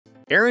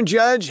Aaron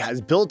Judge has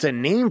built a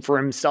name for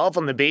himself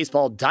on the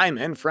baseball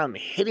diamond, from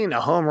hitting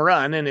a home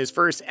run in his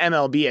first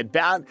MLB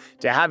at-bat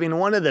to having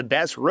one of the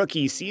best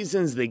rookie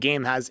seasons the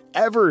game has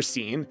ever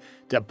seen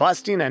to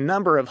busting a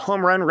number of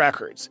home run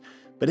records.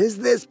 But is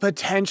this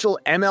potential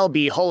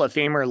MLB Hall of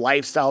Famer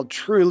lifestyle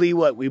truly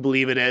what we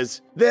believe it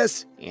is?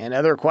 This and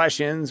other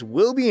questions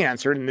will be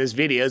answered in this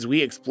video as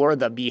we explore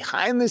the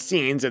behind the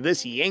scenes of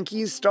this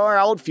Yankees star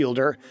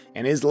outfielder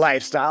and his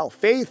lifestyle,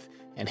 faith,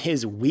 and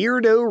his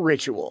weirdo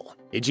ritual.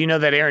 Did you know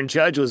that Aaron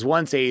Judge was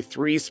once a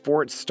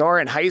three-sport star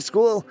in high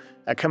school?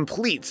 A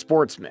complete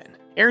sportsman.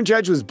 Aaron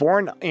Judge was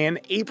born in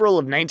April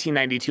of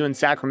 1992 in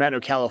Sacramento,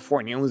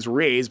 California, and was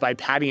raised by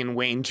Patty and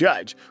Wayne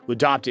Judge, who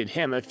adopted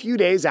him a few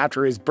days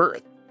after his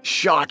birth.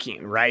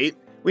 Shocking, right?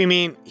 We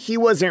mean, he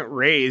wasn't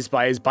raised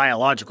by his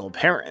biological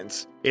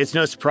parents. It's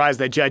no surprise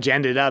that Judge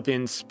ended up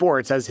in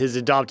sports, as his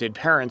adopted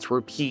parents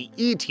were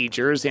PE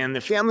teachers and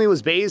the family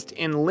was based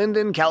in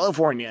Linden,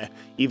 California.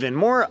 Even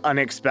more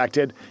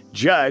unexpected,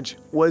 Judge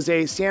was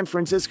a San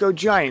Francisco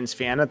Giants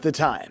fan at the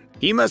time.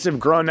 He must have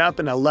grown up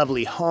in a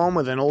lovely home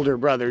with an older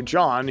brother,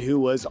 John, who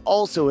was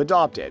also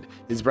adopted.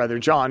 His brother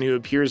John, who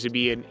appears to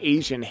be an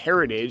Asian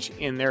heritage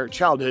in their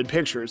childhood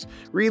pictures,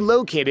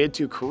 relocated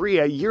to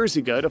Korea years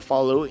ago to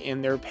follow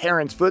in their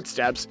parents'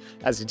 footsteps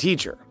as a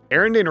teacher.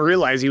 Aaron didn't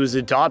realize he was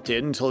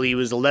adopted until he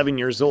was 11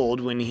 years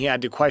old, when he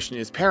had to question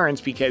his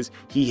parents because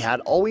he had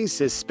always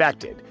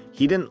suspected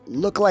he didn't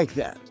look like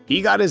them.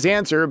 He got his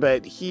answer,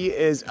 but he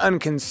is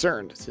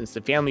unconcerned since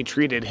the family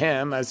treated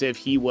him as if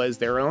he was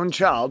their own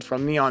child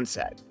from the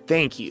onset.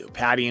 Thank you,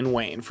 Patty and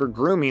Wayne, for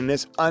grooming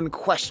this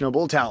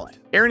unquestionable talent.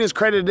 Aaron has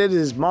credited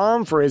his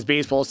mom for his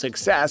baseball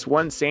success,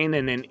 once saying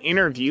in an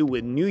interview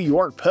with New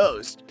York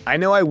Post, "I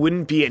know I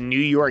wouldn't be a New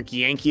York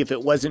Yankee if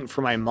it wasn't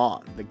for my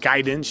mom. The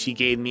guidance she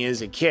gave me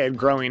as a kid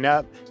growing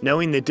up,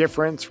 knowing the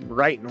difference from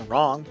right and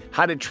wrong,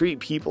 how to treat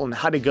people and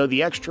how to go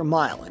the extra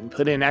mile and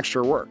put in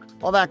extra work,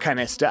 all that kind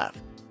of stuff.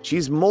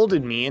 She's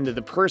molded me into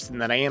the person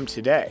that I am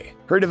today."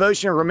 Her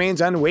devotion remains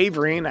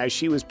unwavering, as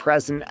she was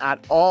present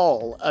at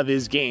all of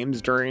his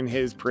games during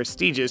his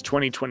prestigious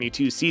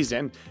 2022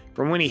 season,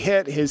 from when he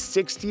hit his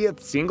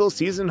 60th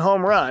single-season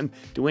home run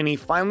to when he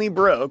finally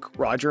broke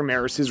Roger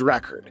Maris's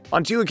record.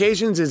 On 2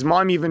 occasions, his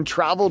mom even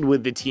traveled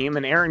with the team,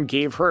 and Aaron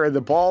gave her the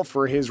ball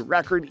for his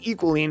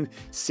record-equaling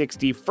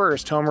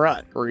 61st home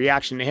run. Her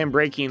reaction to him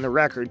breaking the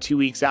record 2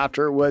 weeks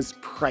after was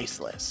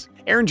priceless.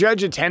 Aaron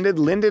Judge attended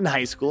Linden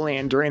High School,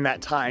 and during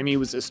that time, he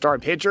was a star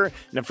pitcher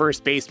and a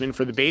first baseman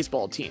for the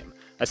baseball team,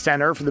 a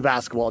center for the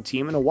basketball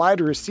team, and a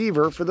wide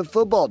receiver for the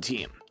football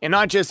team. And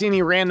not just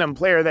any random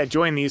player that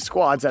joined these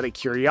squads out of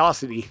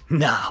curiosity.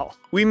 No.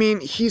 We mean,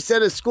 he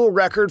set a school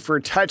record for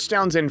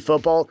touchdowns in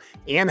football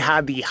and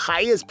had the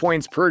highest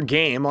points per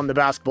game on the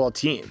basketball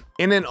team.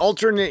 In an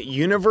alternate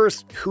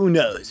universe, who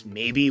knows,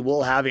 maybe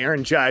we'll have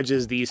Aaron Judge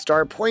as the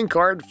star point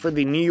guard for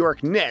the New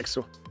York Knicks,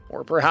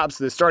 or perhaps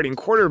the starting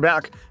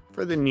quarterback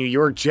for the New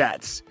York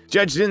Jets.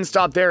 Judge didn't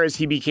stop there, as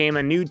he became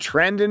a new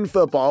trend in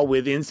football,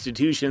 with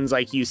institutions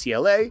like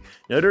UCLA,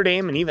 Notre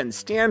Dame, and even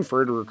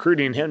Stanford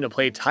recruiting him to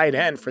play tight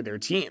end for their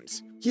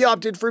teams. He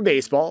opted for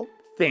baseball,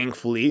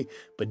 thankfully,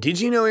 but did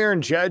you know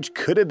Aaron Judge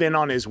could have been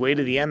on his way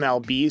to the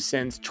MLB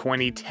since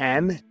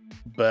 2010?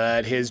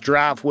 But his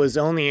draft was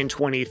only in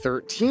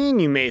 2013,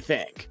 you may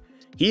think.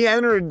 He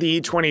entered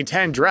the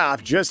 2010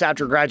 draft just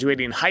after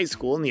graduating high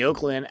school, and the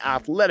Oakland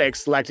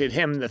Athletics selected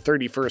him in the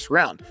 31st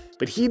round,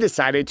 but he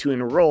decided to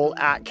enroll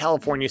at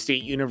California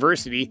State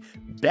University,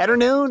 better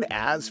known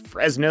as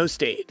Fresno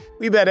State.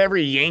 We bet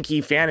every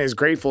Yankee fan is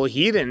grateful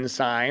he didn't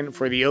sign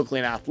for the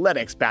Oakland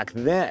Athletics back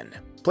then.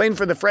 Playing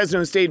for the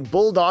Fresno State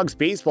Bulldogs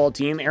baseball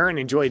team, Aaron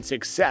enjoyed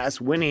success,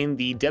 winning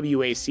the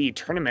WAC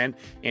tournament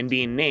and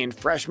being named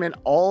Freshman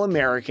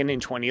All-American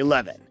in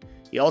 2011.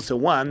 He also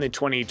won the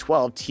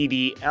 2012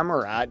 TD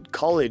Emirat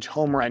College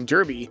Home Run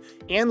Derby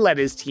and led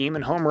his team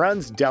in home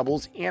runs,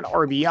 doubles, and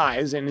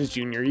RBIs in his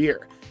junior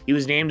year. He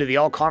was named to the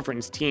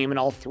All-Conference team in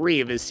all 3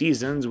 of his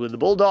seasons with the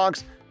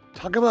Bulldogs.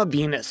 Talk about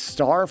being a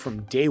star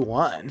from day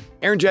one.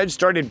 Aaron Judge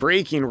started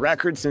breaking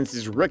records since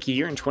his rookie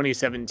year in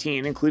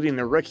 2017, including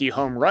the rookie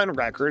home run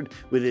record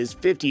with his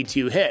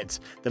 52 hits,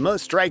 the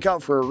most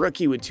strikeout for a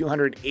rookie with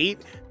 208,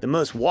 the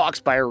most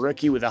walks by a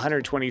rookie with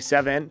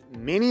 127,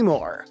 many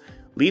more,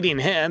 leading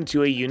him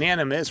to a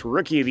unanimous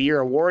Rookie of the Year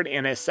award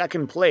and a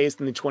second place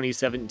in the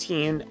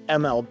 2017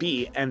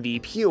 MLB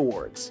MVP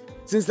Awards.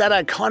 Since that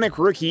iconic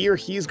rookie year,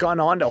 he's gone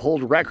on to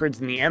hold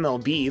records in the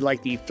MLB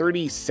like the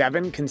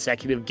 37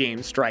 consecutive game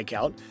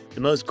strikeout,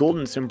 the most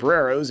golden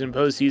sombreros in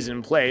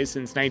postseason play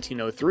since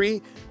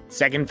 1903,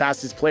 second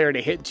fastest player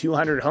to hit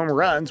 200 home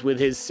runs with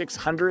his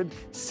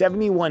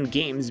 671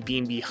 games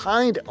being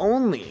behind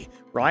only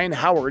Ryan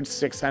Howard's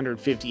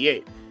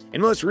 658.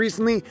 And most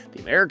recently,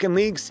 the American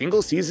League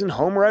single-season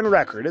home run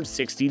record of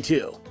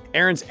 62.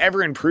 Aaron's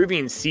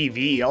ever-improving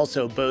CV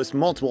also boasts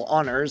multiple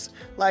honors,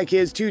 like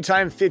his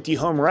 2-time 50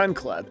 home run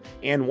club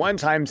and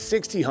 1-time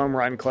 60 home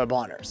run club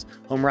honors,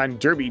 Home Run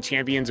Derby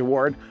Champions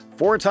Award,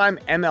 4-time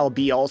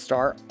MLB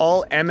All-Star,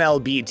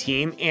 All-MLB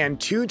Team, and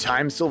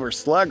 2-time Silver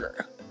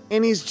Slugger.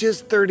 and he's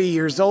just 30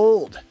 years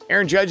old.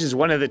 Aaron Judge is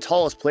one of the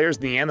tallest players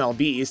in the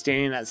MLB,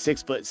 standing at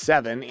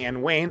 6'7"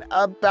 and weighing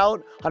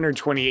about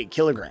 128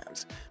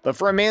 kilograms. But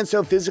for a man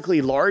so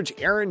physically large,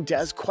 Aaron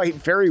does quite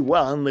very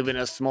well in living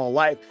a small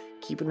life,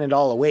 keeping it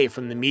all away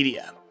from the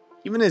media.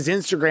 Even his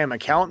Instagram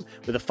account,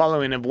 with a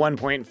following of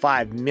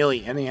 1.5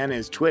 million, and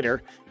his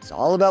Twitter, is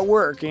all about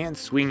work and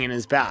swinging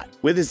his bat.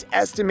 With his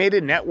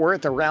estimated net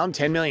worth around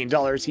 $10 million,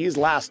 he is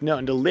last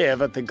known to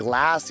live at the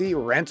glassy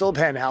rental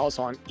penthouse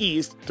on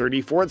East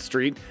 34th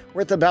Street,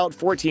 worth about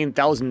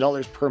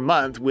 $14,000 per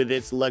month, with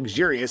its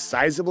luxurious,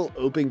 sizable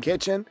open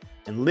kitchen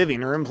and living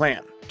room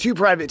plan, 2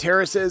 private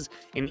terraces,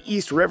 and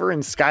East River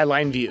and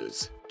skyline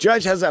views.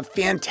 Judge has a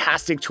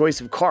fantastic choice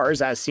of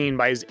cars, as seen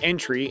by his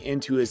entry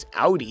into his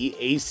Audi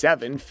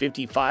A7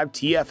 55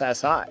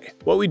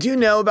 TFSI. What we do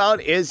know about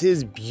is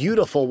his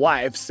beautiful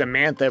wife,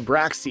 Samantha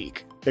Braxik.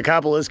 The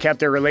couple has kept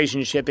their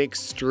relationship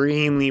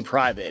extremely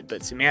private,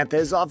 but Samantha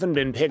has often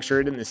been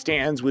pictured in the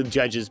stands with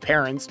Judge's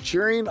parents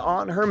cheering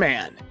on her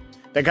man.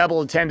 The couple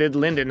attended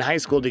Linden High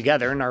School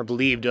together and are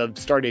believed to have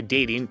started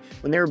dating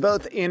when they were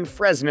both in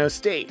Fresno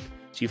State.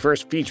 She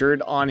first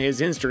featured on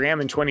his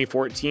Instagram in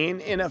 2014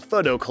 in a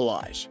photo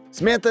collage.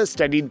 Samantha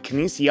studied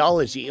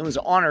kinesiology and was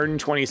honored in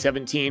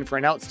 2017 for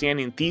an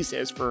outstanding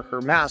thesis for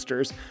her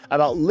master's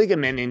about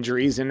ligament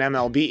injuries in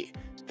MLB.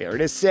 Fair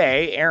to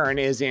say, Aaron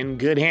is in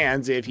good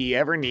hands if he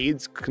ever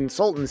needs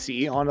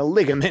consultancy on a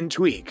ligament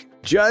tweak.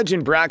 Judge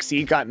and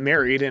Braxik got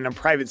married in a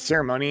private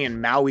ceremony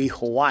in Maui,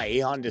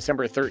 Hawaii on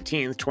December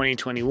 13,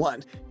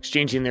 2021,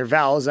 exchanging their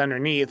vows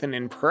underneath an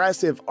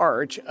impressive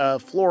arch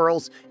of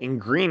florals and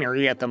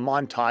greenery at the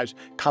Montage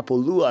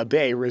Kapalua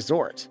Bay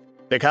Resort.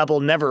 The couple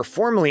never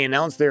formally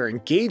announced their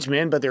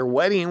engagement, but their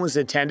wedding was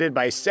attended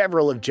by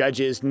several of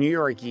Judge's New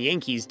York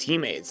Yankees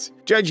teammates.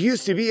 Judge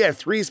used to be a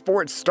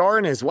 3-sports star,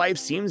 and his wife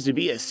seems to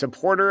be a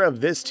supporter of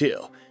this too,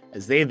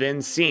 as they've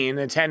been seen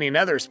attending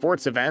other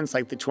sports events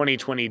like the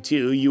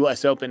 2022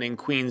 US Open in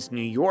Queens,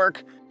 New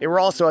York. They were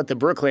also at the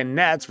Brooklyn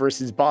Nets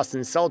vs.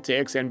 Boston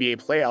Celtics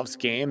NBA playoffs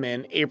game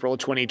in April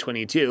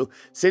 2022,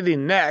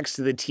 sitting next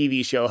to the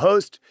TV show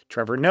host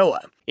Trevor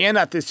Noah, and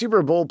at the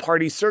Super Bowl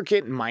party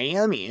circuit in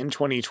Miami in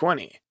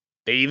 2020.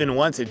 They even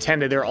once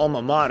attended their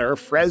alma mater,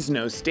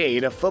 Fresno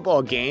State, a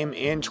football game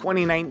in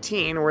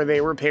 2019 where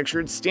they were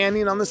pictured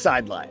standing on the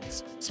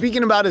sidelines.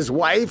 Speaking about his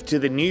wife to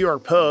the New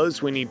York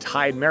Post when he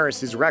tied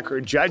Maris's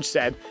record, Judge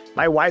said,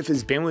 "My wife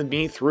has been with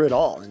me through it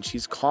all, and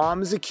she's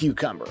calm as a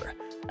cucumber.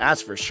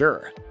 That's for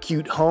sure.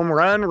 Cute home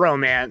run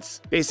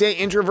romance." They say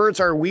introverts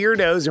are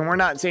weirdos, and we're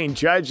not saying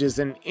Judge is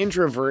an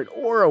introvert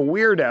or a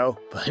weirdo,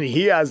 but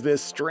he has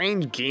this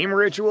strange game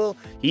ritual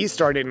he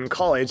started in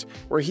college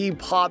where he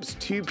pops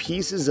 2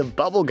 pieces of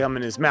bubblegum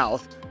in his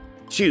mouth,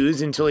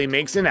 chews until he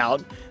makes an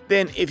out,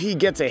 then if he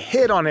gets a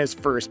hit on his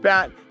first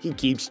bat, he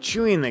keeps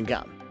chewing the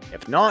gum.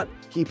 If not,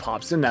 he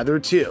pops another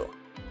 2.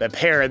 The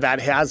pair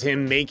that has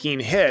him making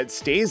hits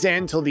stays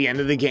in till the end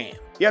of the game.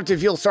 You have to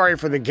feel sorry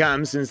for the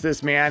gum since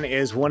this man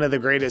is one of the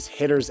greatest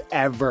hitters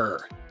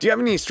ever. Do you have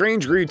any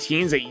strange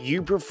routines that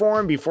you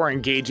perform before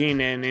engaging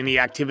in any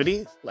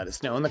activity? Let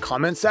us know in the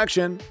comments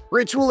section.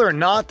 Ritual or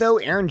not though,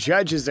 Aaron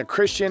Judge is a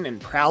Christian and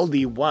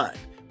proudly one,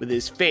 with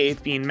his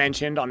faith being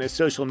mentioned on his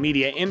social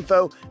media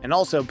info and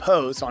also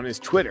posts on his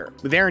Twitter.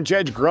 With Aaron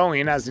Judge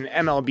growing as an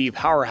MLB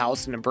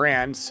powerhouse and a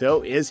brand,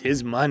 so is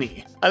his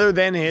money. Other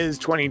than his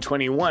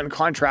 2021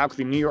 contract with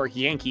the New York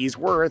Yankees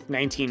worth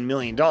 $19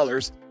 million,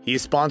 he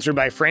is sponsored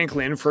by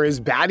Franklin for his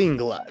batting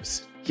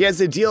gloves. He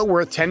has a deal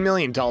worth $10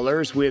 million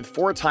with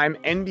 4-time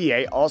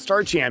NBA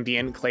All-Star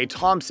champion Klay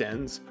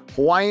Thompson's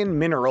Hawaiian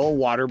mineral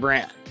water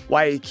brand,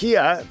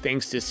 Waikia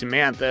thanks to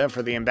Samantha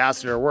for the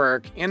ambassador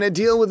work, and a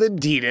deal with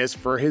Adidas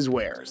for his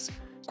wares.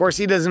 Of course,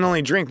 he doesn't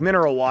only drink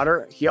mineral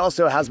water, he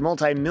also has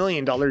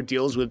multi-million-dollar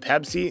deals with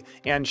Pepsi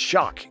and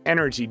Shock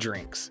energy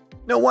drinks.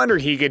 No wonder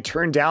he could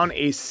turn down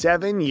a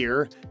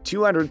 7-year,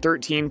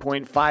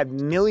 $213.5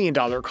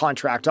 million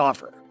contract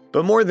offer.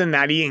 But more than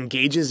that, he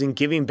engages in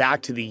giving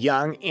back to the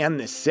young and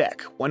the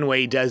sick. One way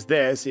he does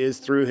this is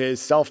through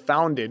his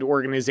self-founded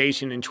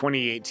organization in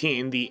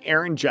 2018, the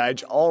Aaron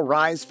Judge All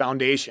Rise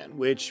Foundation,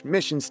 which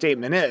mission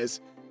statement is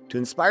to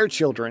inspire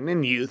children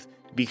and youth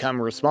to become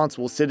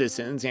responsible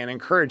citizens and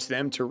encourage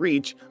them to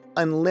reach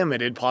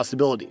unlimited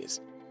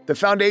possibilities. The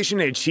foundation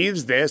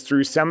achieves this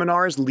through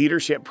seminars,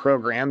 leadership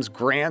programs,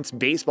 grants,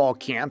 baseball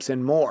camps,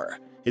 and more.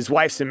 His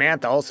wife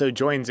Samantha also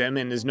joins him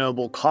in his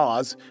noble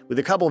cause, with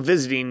the couple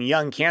visiting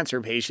young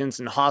cancer patients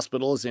in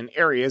hospitals in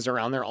areas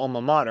around their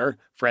alma mater,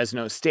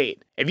 Fresno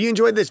State. If you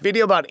enjoyed this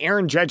video about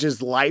Aaron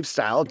Judge's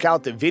lifestyle, check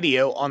out the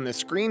video on the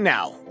screen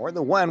now, or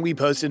the one we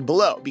posted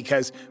below,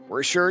 because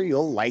we're sure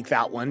you'll like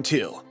that one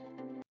too.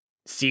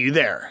 See you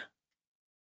there.